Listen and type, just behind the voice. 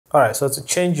Alright, so to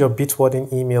change your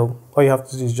Bitwarden email, all you have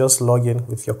to do is just log in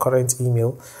with your current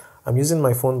email. I'm using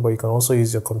my phone, but you can also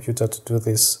use your computer to do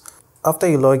this. After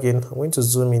you log in, I'm going to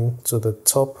zoom in to the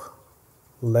top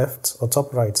left, or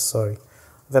top right, sorry.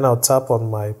 Then I'll tap on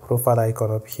my profile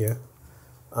icon up here.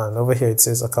 And over here it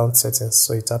says account settings,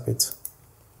 so you tap it.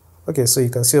 Okay, so you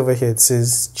can see over here it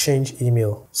says change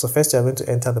email. So first you're going to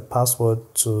enter the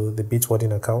password to the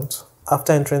Bitwarden account.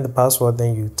 After entering the password,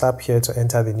 then you tap here to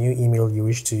enter the new email you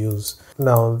wish to use.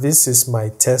 Now, this is my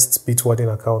test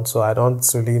Bitwarden account, so I don't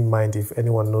really mind if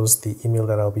anyone knows the email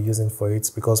that I'll be using for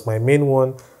it, because my main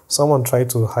one, someone tried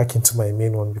to hack into my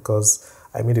main one because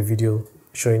I made a video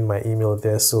showing my email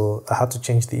there, so I had to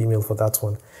change the email for that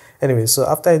one. Anyway, so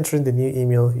after entering the new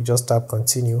email, you just tap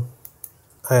continue.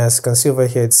 As you can see over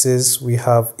here, it says we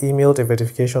have emailed a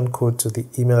verification code to the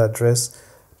email address.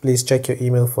 Please check your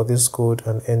email for this code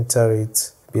and enter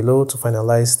it below to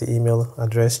finalize the email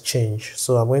address change.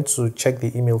 So I'm going to check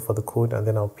the email for the code and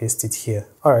then I'll paste it here.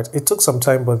 Alright, it took some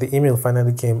time, but the email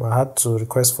finally came. I had to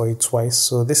request for it twice.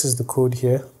 So this is the code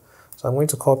here. So I'm going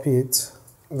to copy it.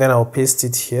 Then I'll paste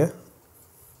it here.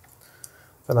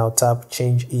 Then I'll tap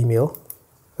change email.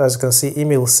 As you can see,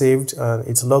 email saved and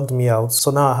it's logged me out. So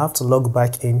now I have to log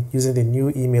back in using the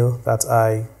new email that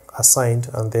I assigned,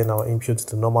 and then I'll input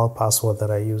the normal password that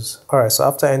I use. Alright, so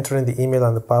after entering the email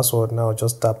and the password, now I'll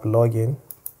just tap login.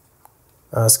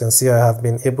 As you can see, I have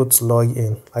been able to log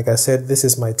in. Like I said, this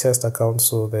is my test account,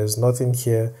 so there's nothing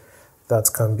here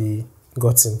that can be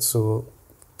gotten. So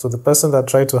to the person that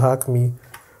tried to hack me,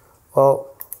 well,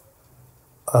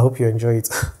 I hope you enjoy it.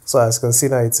 So as you can see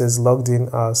now, it says logged in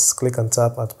as click and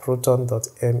tap at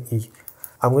proton.me.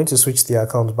 I'm going to switch the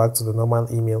account back to the normal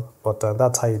email, but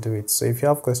that's how you do it. So if you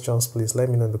have questions, please let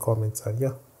me know in the comments, and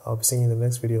yeah, I'll be seeing you in the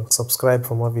next video. Subscribe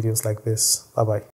for more videos like this. Bye bye.